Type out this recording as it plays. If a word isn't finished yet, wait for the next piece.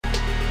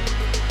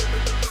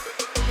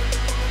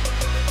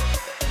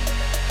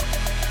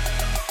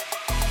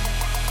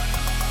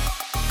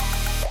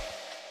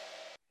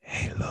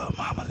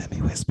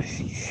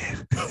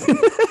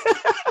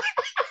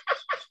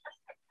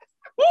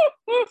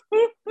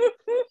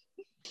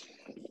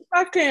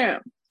I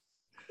can't.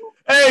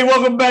 Hey,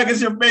 welcome back.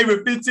 It's your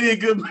favorite 15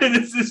 good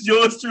minutes. It's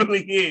yours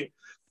truly here.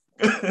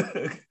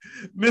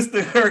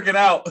 Mr. Kirkin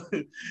out.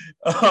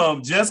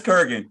 Jess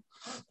Kirkin.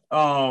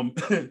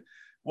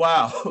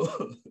 Wow.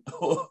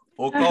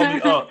 or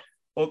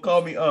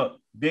call me up.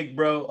 Big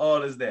bro,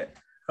 all is that.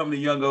 I'm the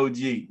young OG.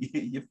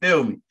 You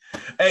feel me?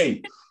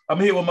 Hey, I'm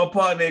here with my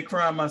partner in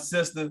crime, my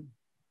sister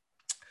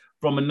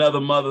from another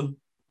mother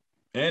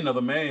and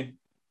another man.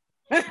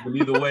 But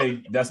either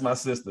way, that's my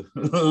sister.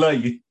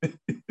 Love you.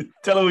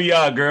 Tell her who you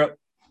are, girl.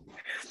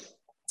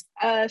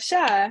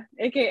 Shy,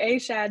 aka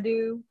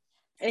Shadu,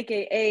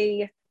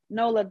 aka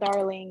Nola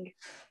Darling,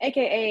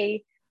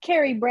 aka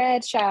Carrie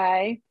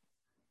Bradshaw,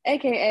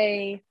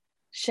 aka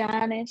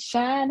Shining,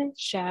 Shining,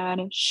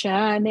 Shining,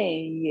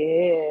 Shining,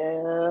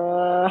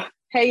 yeah.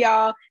 Hey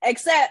y'all,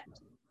 except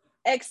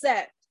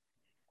the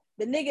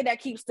nigga that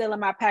keeps stealing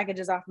my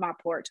packages off my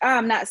porch.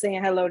 I'm not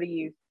saying hello to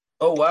you.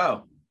 Oh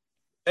wow.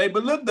 Hey,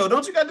 but look though,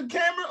 don't you got the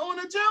camera on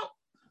the jump?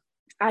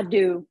 I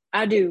do.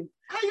 How you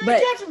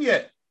ain't catch him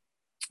yet?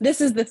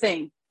 This is the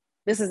thing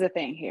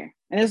here,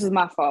 and this is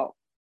my fault.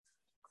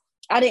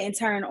 I didn't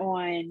turn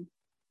on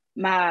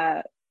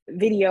my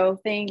video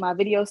thing, my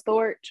video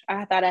storage.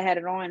 I thought I had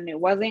it on and it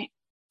wasn't.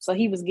 So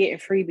he was getting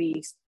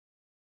freebies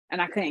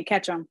and I couldn't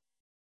catch him.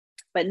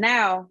 But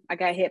now I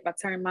got hit by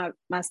turning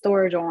my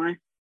storage on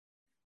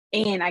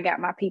and I got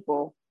my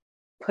people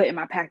putting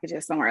my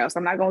packages somewhere else.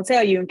 I'm not going to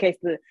tell you in case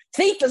the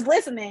thief is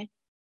listening.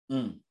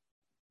 But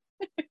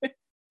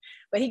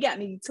he got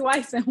me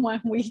twice in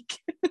 1 week.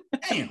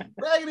 Damn,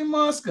 raggedy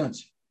Moscunch.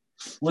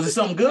 Was it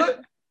something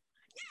good?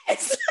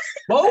 Yes.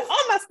 Both?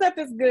 All my stuff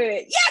is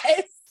good.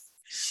 Yes.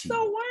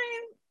 So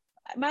one,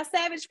 my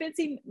Savage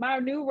 15, my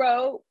new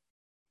robe.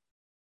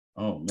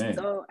 Oh man.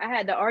 So I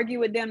had to argue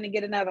with them to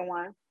get another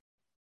one.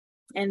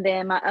 And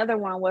then my other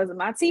one was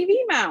my TV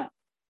mount.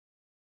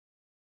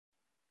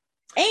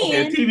 And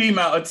okay, a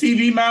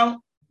TV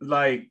mount,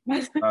 like, all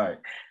right.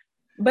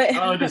 But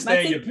I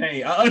understand your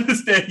pain. I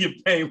understand your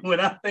pain. When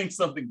I think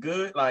something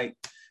good, like,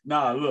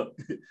 nah, look,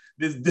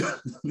 this dude,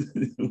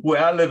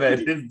 where I live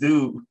at, this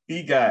dude,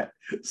 he got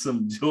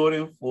some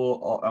Jordan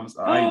 4. I'm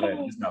sorry, I ain't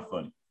laughing. It's not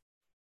funny.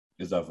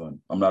 It's not funny.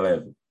 I'm not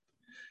laughing.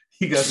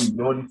 He got some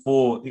Jordan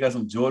 4. He got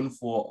some Jordan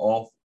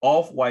 4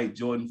 off-white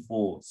Jordan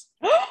 4s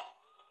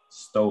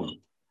stolen.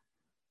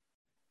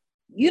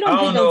 You don't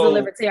get those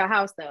delivered to your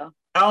house, though.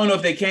 I don't know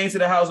if they came to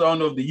the house. I don't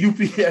know if the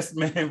UPS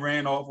man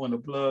ran off on the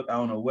plug. I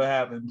don't know what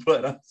happened,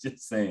 but I'm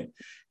just saying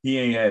he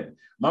ain't happy.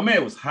 My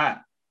man was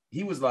hot.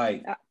 He was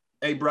like,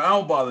 hey, bro, I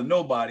don't bother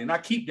nobody. And I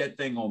keep that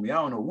thing on me. I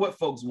don't know what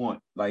folks want.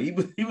 Like, he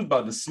was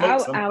about to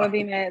smoke somebody. I would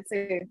be mad,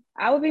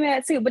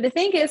 too. But the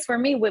thing is, for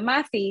me, with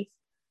my thief,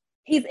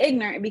 he's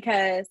ignorant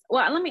because,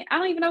 I don't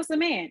even know if it's a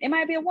man. It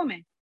might be a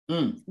woman.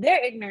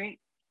 They're ignorant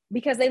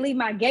because they leave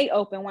my gate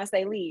open once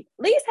they leave.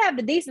 At least have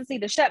the decency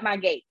to shut my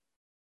gate.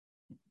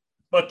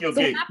 Fuck your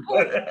gate.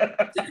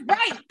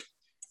 Right.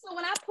 So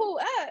when I pull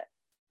up,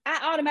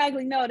 I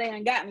automatically know they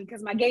ain't got me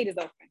because my gate is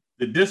open.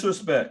 The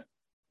disrespect.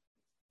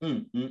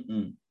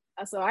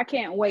 So I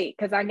can't wait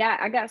because I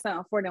got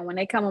something for them. When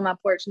they come on my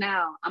porch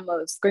now, I'm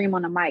gonna scream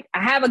on the mic,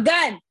 I have a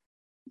gun.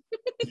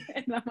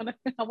 And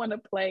I wanna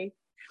play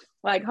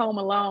like Home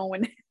Alone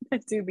when they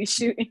do be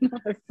shooting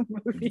on the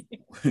movie.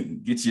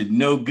 Get your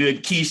no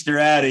good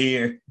keister out of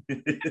here.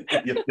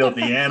 You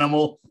filthy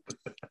animal.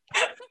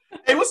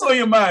 Hey, what's on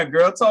your mind,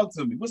 girl? Talk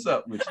to me. What's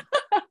up with you?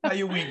 How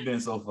your week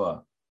been so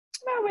far?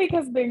 My week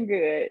has been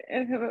good.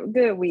 It's a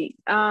good week.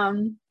 Let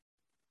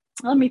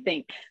me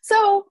think.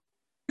 So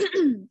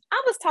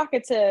I was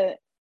talking to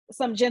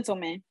some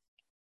gentlemen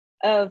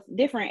of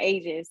different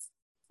ages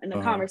in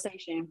the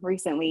conversation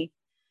recently.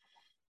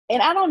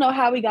 And I don't know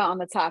how we got on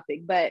the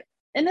topic, but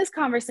in this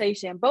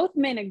conversation, both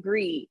men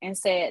agreed and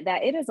said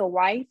that it is a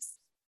wife's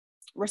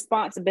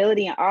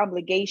responsibility and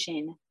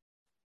obligation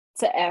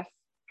to F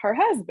her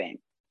husband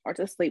or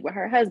to sleep with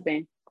her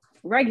husband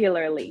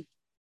regularly.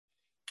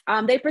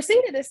 They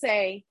proceeded to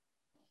say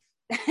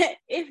that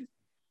if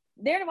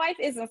their wife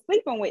isn't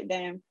sleeping with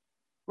them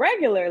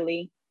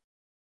regularly,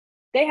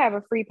 they have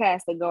a free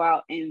pass to go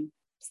out and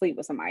sleep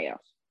with somebody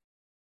else.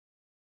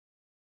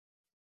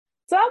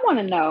 So I want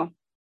to know,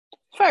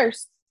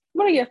 first,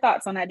 what are your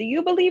thoughts on that? Do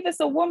you believe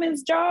it's a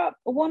woman's job,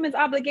 a woman's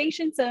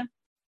obligation to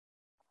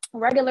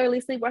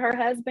regularly sleep with her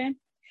husband?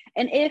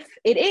 And if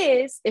it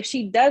is, if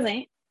she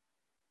doesn't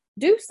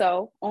do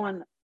so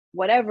on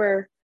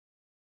whatever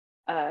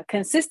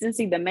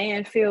consistency the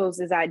man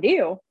feels is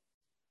ideal,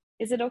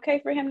 is it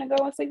okay for him to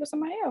go and sleep with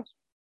somebody else?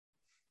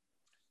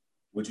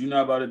 What you're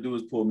not about to do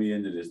is pull me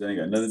into this. That ain't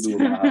got nothing to do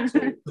with my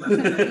household.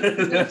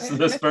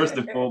 That's first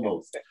and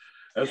foremost.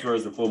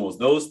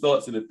 Those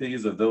thoughts and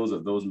opinions of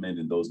those men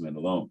and those men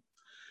alone.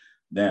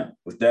 Now,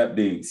 with that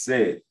being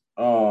said,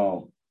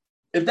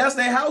 if that's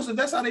their house, if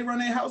that's how they run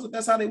their house, if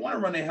that's how they want to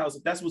run their house,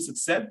 if that's what's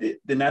accepted,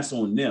 then that's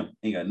on them.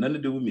 Ain't got nothing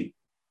to do with me.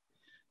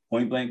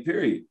 Point blank,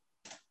 period.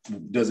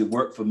 Does it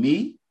work for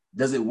me?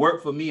 Does it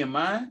work for me and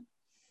mine?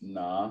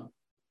 Nah.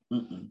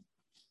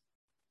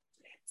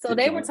 So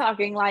they were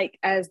talking like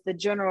as the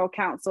general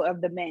counsel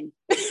of the men.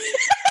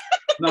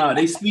 Nah,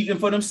 they speaking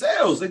for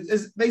themselves.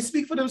 They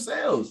speak for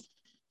themselves.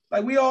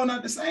 Like we all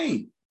not the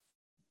same.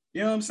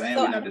 You know what I'm saying?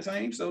 So, we're not the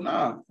same. So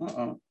nah.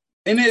 And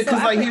then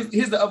because like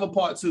here's the other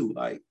part too.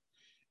 Like,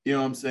 you know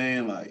what I'm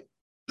saying? Like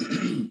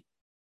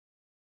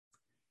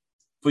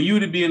for you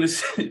to be in a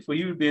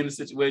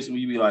situation where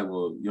you be like,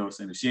 well, you know what I'm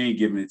saying? If she ain't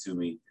giving it to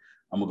me,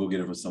 I'm gonna go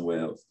get it from somewhere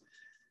else.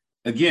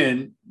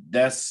 Again,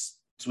 that's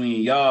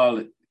between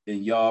y'all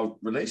and y'all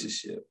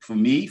relationship. For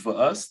me, for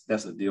us,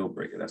 that's a deal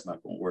breaker. That's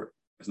not gonna work.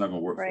 It's not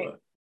gonna work for us.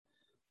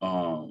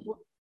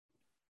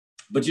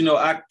 But you know,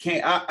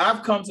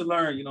 I've come to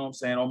learn, you know what I'm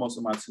saying, almost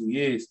in my 2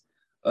 years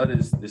of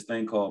this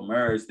thing called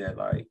marriage, that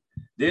like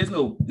there's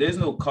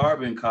no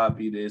carbon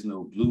copy, there's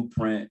no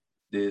blueprint,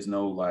 there's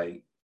no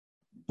like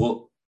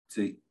book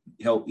to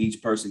help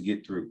each person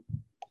get through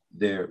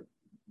their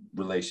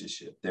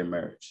relationship, their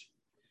marriage.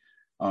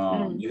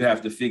 You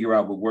have to figure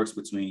out what works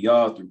between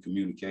y'all through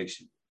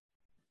communication.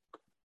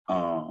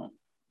 I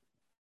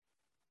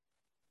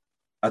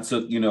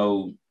took,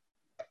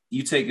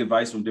 you take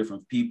advice from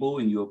different people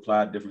and you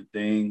apply different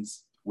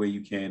things where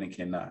you can and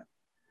cannot.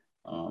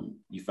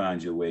 You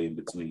find your way in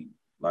between.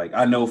 Like,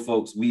 I know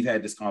folks, we've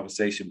had this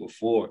conversation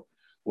before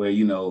where,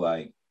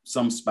 like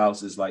some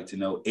spouses like to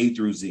know A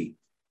through Z.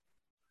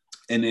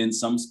 And then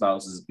some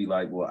spouses be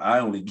like, well, I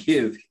only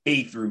give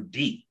A through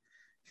D.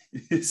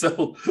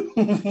 So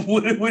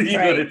what are you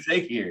going to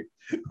take here?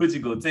 What you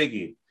going to take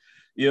here?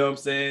 You know what I'm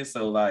saying?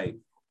 So like,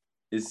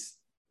 you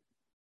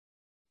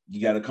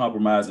got to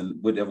compromise,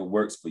 and whatever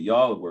works for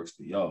y'all, it works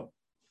for y'all.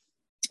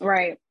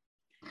 Right.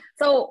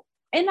 So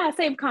in that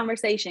same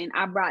conversation,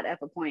 I brought up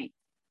a point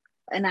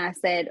and I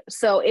said,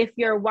 so if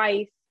your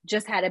wife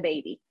just had a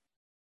baby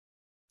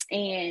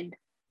and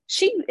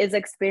she is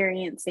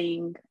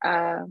experiencing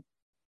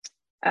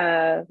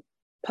postpartum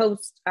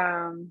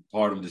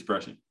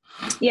depression.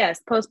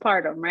 Yes,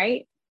 postpartum,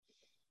 right?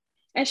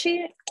 And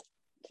she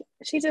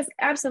just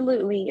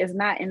absolutely is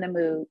not in the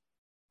mood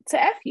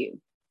to F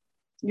you.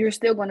 You're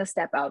still going to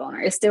step out on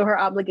her. It's still her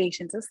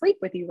obligation to sleep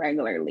with you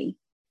regularly.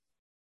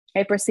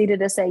 I proceeded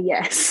to say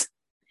yes.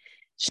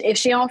 If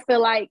she don't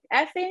feel like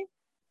effing,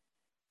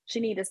 she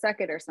need to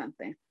suck it or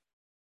something.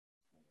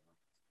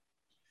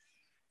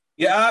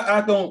 Yeah,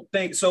 I don't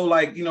think so.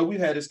 Like, we've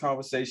had this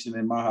conversation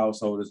in my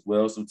household as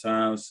well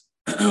sometimes.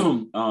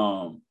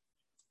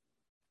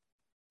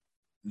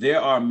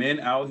 There are men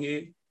out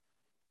here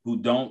who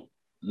don't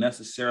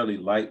necessarily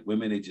like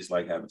women. They just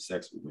like having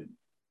sex with women.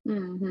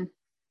 Mm-hmm.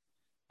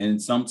 And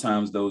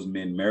sometimes those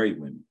men marry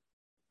women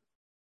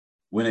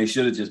when they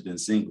should have just been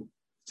single.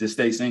 Just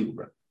stay single,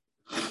 bro.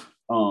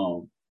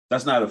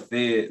 That's not a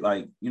fair,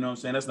 like, you know what I'm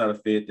saying? That's not a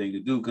fair thing to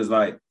do. Because,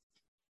 like,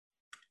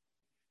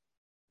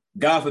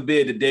 God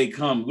forbid the day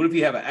comes. What if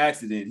he have an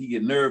accident? He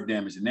get nerve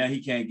damage and now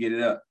he can't get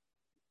it up.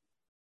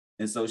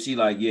 And so she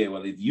like, yeah,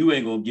 well, if you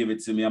ain't going to give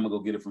it to me, I'm going to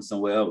go get it from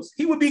somewhere else.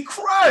 He would be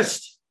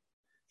crushed.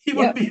 He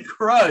would be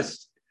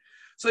crushed.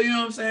 So, you know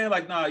what I'm saying?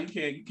 Like, nah, you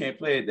can't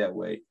play it that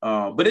way.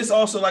 But it's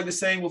also like the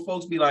same where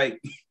folks be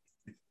like,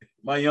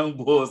 my young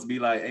boys be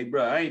like, hey,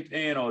 bro, I ain't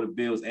paying all the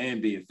bills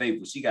and being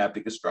faithful. She got to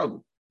pick a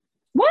struggle.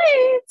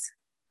 What?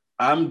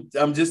 I'm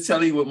just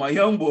telling you what my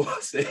young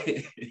boys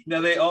say. Now,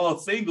 they all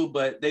single,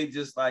 but they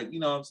just like, you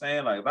know what I'm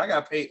saying? Like, if I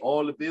got to pay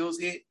all the bills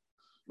here,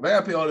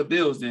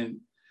 then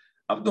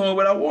I'm doing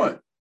what I want.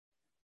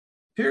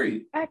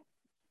 Period.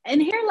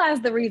 And here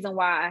lies the reason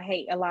why I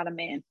hate a lot of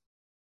men.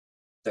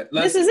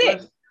 This is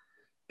it.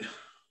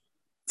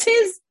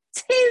 Tis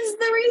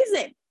the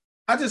reason.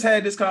 I just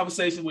had this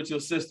conversation with your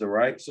sister,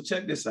 right? So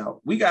check this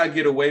out. We got to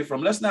get away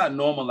from, let's not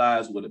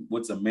normalize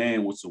what's a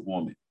man, what's a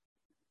woman.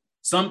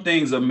 Some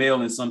things are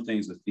male and some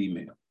things are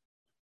female.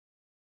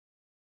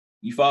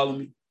 You follow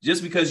me?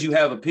 Just because you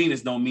have a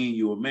penis don't mean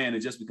you're a man,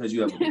 and just because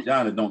you have a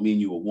vagina don't mean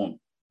you're a woman.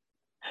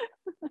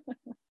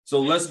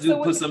 So let's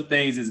put some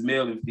things as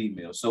male and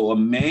female. So a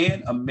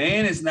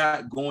man is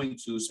not going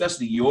to,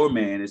 especially your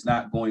man, is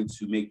not going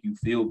to make you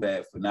feel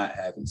bad for not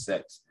having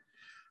sex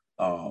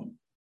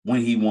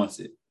when he wants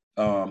it.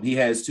 He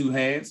has two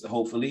hands.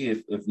 Hopefully,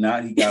 if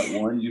not, he got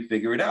one. You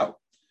figure it out.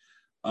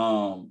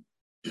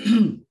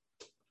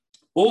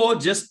 Or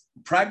just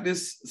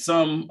practice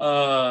some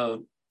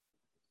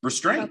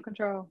restraint,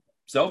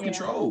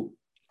 self-control,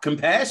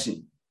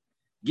 compassion.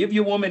 Give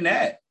your woman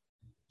that.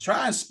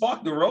 Try and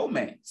spark the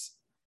romance.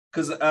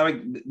 Because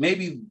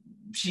maybe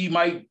she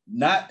might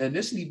not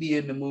initially be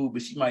in the mood,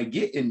 but she might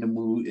get in the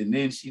mood, and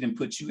then she done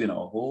put you in a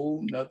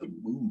whole nother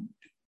mood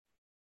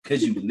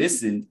because you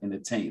listened and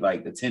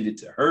attended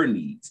to her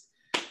needs.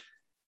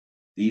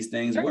 These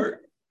things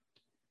work.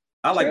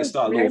 I like to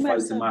start little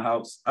fights in my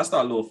house. I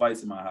start little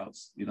fights in my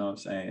house. You know what I'm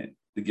saying?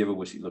 To give her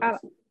what she's looking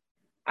for.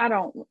 I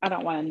don't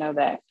want to know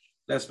that.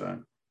 That's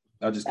fine.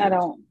 I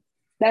don't.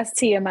 That's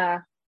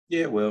TMI.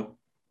 Yeah, well.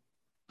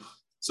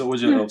 So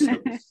what's your else? Yeah,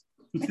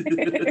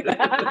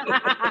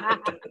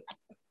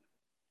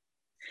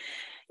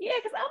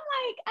 because I'm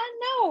like, I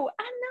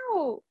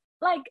know.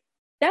 Like,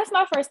 that's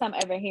my first time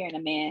ever hearing a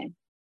man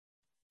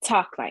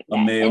talk like that.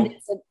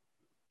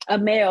 A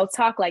male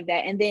talk like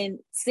that, and then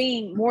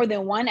seeing more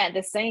than one at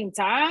the same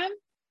time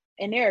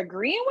and they're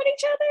agreeing with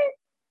each other.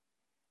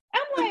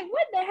 I'm like,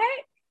 what the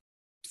heck?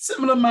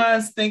 Similar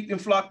minds think and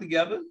flock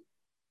together.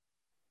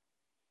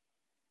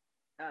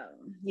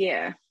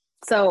 Yeah.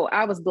 So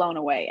I was blown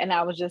away, and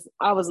I was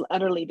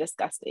utterly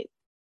disgusted.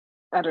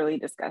 Utterly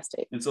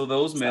disgusted. And so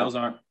those males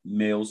aren't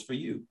males for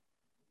you.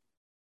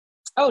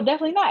 Oh,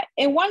 definitely not.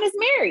 And one is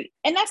married.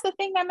 And that's the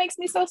thing that makes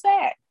me so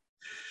sad.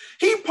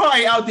 He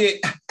probably out there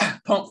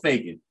pump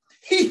faking.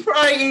 He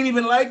probably ain't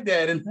even like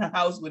that in the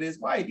house with his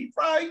wife. He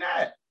probably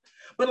not.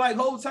 But like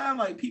whole time,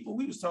 like people,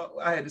 we was talking,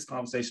 I had this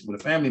conversation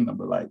with a family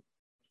member, like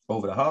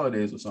over the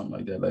holidays or something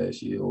like that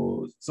last year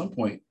or some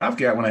point. I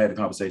forget when I had the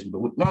conversation,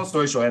 but long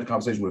story short, I had a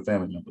conversation with a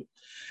family member.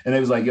 And they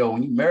was like, yo,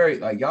 when you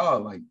married, like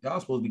y'all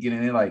supposed to be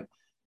getting in like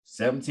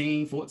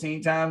 17,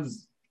 14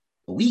 times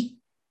a week.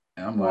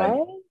 And I'm like,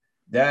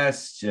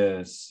 that's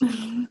just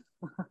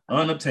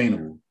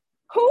unobtainable.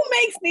 Who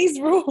makes these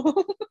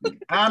rules?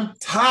 I'm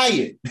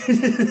tired.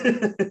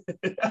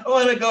 I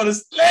want to go to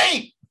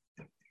sleep.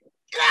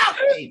 Get out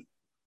of me.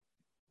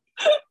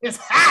 It's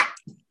hot.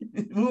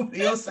 Move to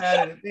your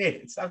side of the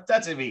bed. Stop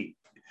touching me.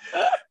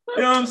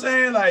 You know what I'm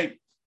saying? Like,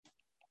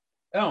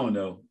 I don't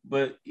know.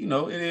 But, you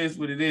know, it is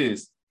what it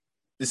is.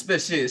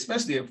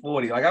 Especially at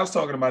 40. Like, I was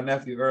talking to my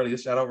nephew earlier.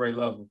 Shout out Ray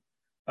Lover.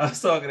 I was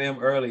talking to him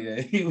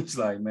earlier. He was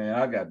like, man,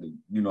 I got to,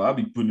 you know, I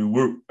be putting in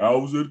work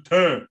hours at a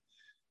time.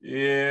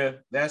 Yeah,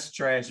 that's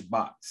trash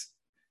box.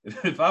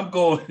 If I'm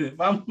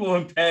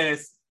going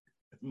past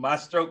my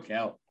stroke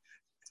count,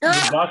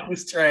 the box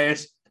was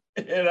trash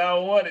and I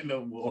don't want it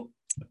no more.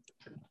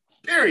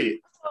 Period.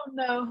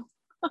 Oh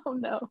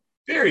no.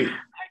 Period.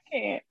 I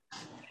can't.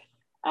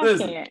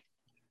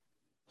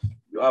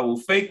 I will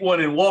fake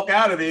one and walk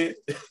out of there.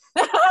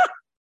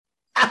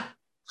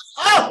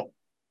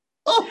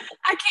 Oh,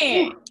 I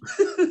can't.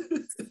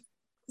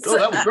 Oh,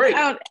 that was great.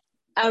 I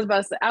was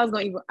about to say,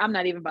 I'm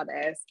not even about to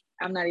ask.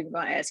 I'm not even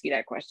going to ask you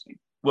that question.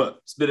 What?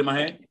 Spit in my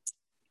hand?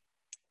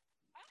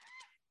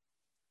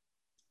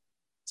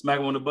 Smack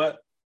him on the butt?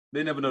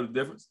 They never know the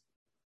difference.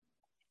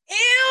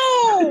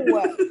 Ew!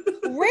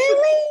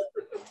 Really?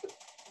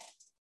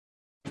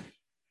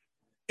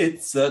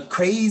 It's a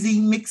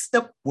crazy mixed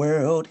up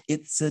world.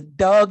 It's a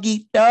dog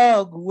eat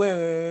dog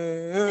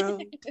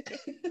world.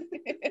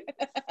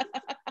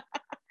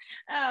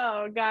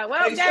 Oh God!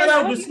 Well, hey, shout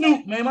out to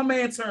Snoop, man. My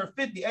man turned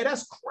 50. Hey,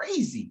 that's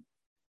crazy.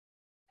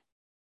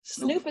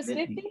 Snoop is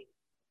 50?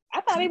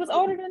 I thought he was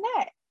older than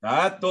that.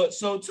 I thought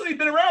so too. He'd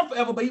been around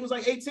forever, but he was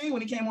like 18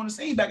 when he came on the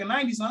scene back in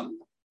 90 something.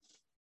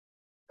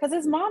 Because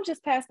his mom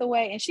just passed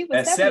away and she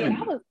was 70.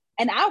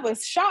 And I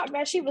was shocked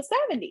that she was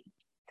 70.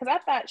 Because I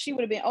thought she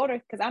would have been older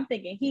because I'm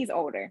thinking he's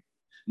older.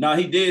 No,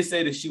 he did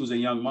say that she was a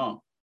young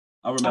mom.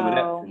 I remember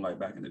that from like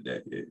back in the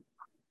day. Yeah.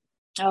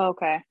 Oh,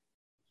 okay.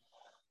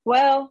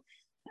 Well,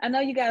 I know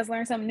you guys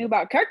learned something new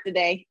about Kirk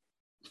today.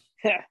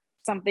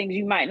 Some things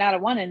you might not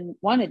have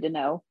wanted to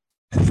know.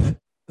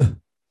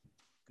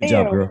 Good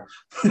job, girl.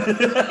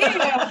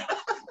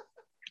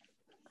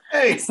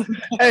 Hey,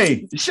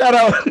 shout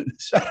out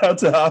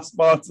to our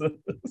sponsors.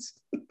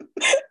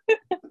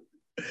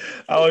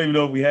 I don't even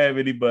know if we have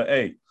any, but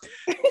hey,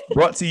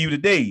 brought to you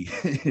today,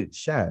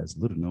 Shy's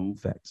little known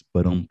facts.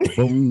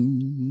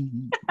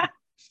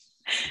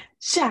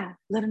 Shy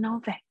little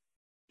known fact.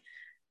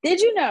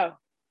 Did you know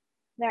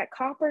that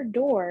copper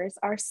doors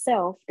are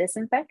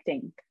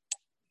self-disinfecting?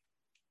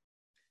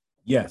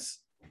 Yes.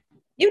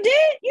 You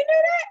did? You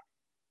knew that?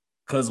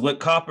 Because what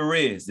copper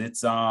is,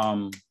 it's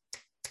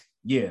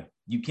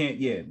you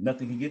can't,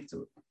 nothing can get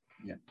to it.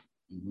 Yeah.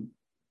 Mm-hmm.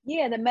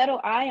 Yeah, the metal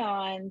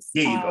ions.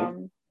 There you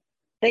go.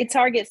 They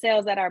target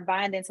cells that are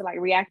binding to like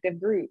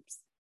reactive groups,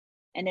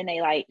 and then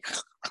they like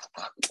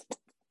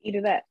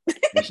either that.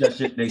 They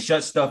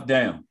shut stuff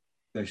down.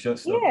 They shut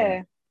stuff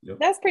down. Yep.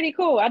 That's pretty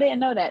cool. I didn't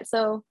know that.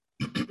 So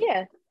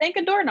yeah, think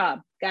a doorknob,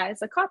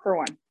 guys, a copper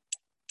one.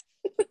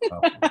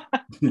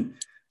 The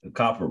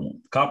copper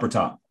one, copper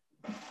top.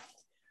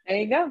 There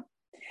you go.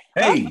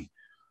 Hey,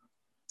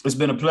 it's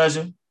been a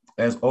pleasure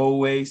as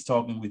always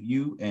talking with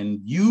you and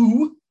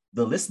you,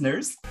 the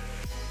listeners.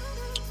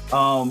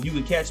 You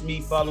can catch me,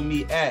 follow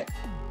me at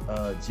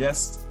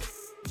just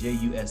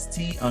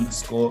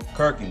JUST_Kirkin,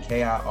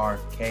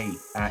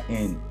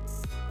 KIRKIN.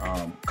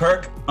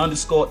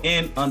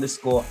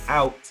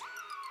 Kirk_N_out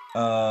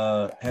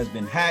has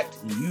been hacked,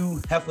 and you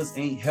heifers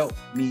ain't helped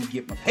me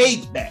get my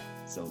page back.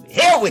 So the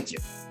hell with you.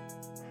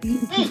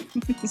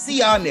 See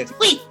y'all next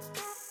week.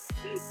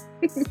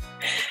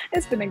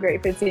 It's been a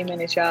great 15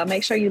 minutes, y'all.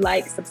 Make sure you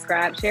like,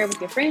 subscribe, share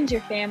with your friends, your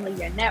family,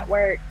 your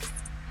network.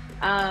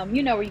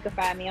 You know where you can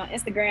find me on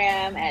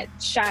Instagram at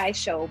Shy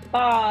Show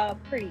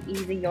Bob. Pretty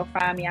easy. You'll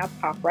find me. I'll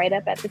pop right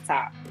up at the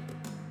top.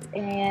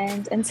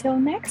 And until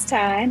next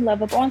time,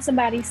 love up on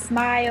somebody,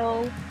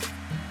 smile.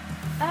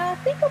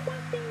 Think of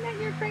one thing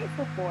that you're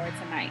grateful for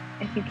tonight,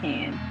 if you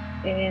can.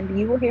 And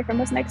you will hear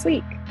from us next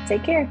week.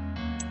 Take care.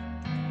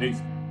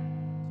 Peace.